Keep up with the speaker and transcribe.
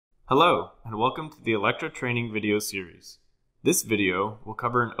Hello, and welcome to the ELEKTRA training video series. This video will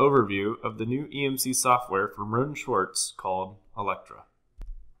cover an overview of the new EMC software from Rohde and Schwarz called ELEKTRA.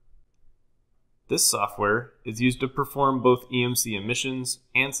 This software is used to perform both EMC emissions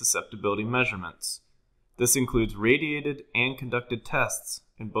and susceptibility measurements. This includes radiated and conducted tests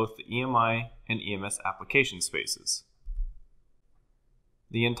in both the EMI and EMS application spaces.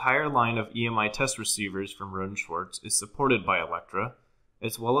 The entire line of EMI test receivers from Rohde and Schwarz is supported by ELEKTRA,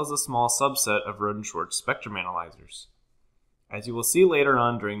 as well as a small subset of Rohde and Schwarz spectrum analyzers. As you will see later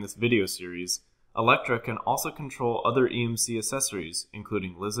on during this video series, ELEKTRA can also control other EMC accessories,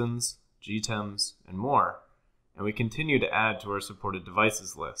 including LISNs, GTEMs, and more, and we continue to add to our supported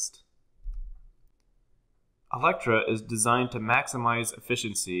devices list. ELEKTRA is designed to maximize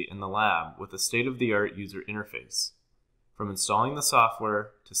efficiency in the lab with a state-of-the-art user interface. From installing the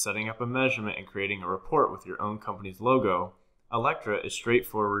software to setting up a measurement and creating a report with your own company's logo, ELEKTRA is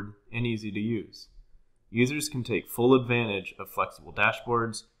straightforward and easy to use. Users can take full advantage of flexible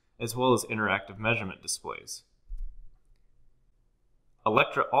dashboards as well as interactive measurement displays.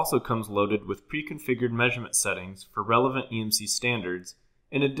 ELEKTRA also comes loaded with pre-configured measurement settings for relevant EMC standards,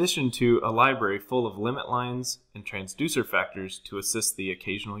 in addition to a library full of limit lines and transducer factors to assist the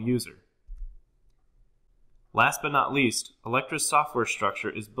occasional user. Last but not least, ELEKTRA's software structure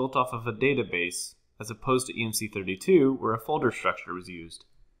is built off of a database as opposed to EMC32, where a folder structure was used.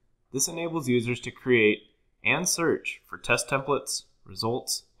 This enables users to create and search for test templates,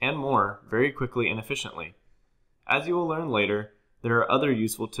 results, and more very quickly and efficiently. As you will learn later, there are other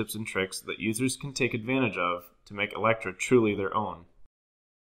useful tips and tricks that users can take advantage of to make ELEKTRA truly their own.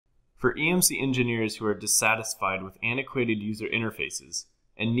 For EMC engineers who are dissatisfied with antiquated user interfaces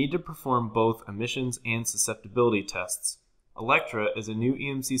and need to perform both emissions and susceptibility tests, ELEKTRA is a new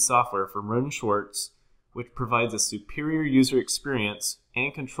EMC software from Rohde and Schwarz, which provides a superior user experience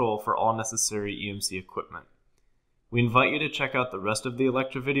and control for all necessary EMC equipment. We invite you to check out the rest of the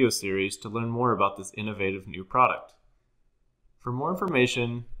ELEKTRA video series to learn more about this innovative new product. For more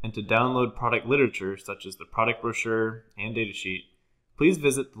information and to download product literature such as the product brochure and datasheet, please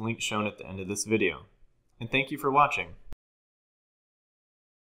visit the link shown at the end of this video. And thank you for watching.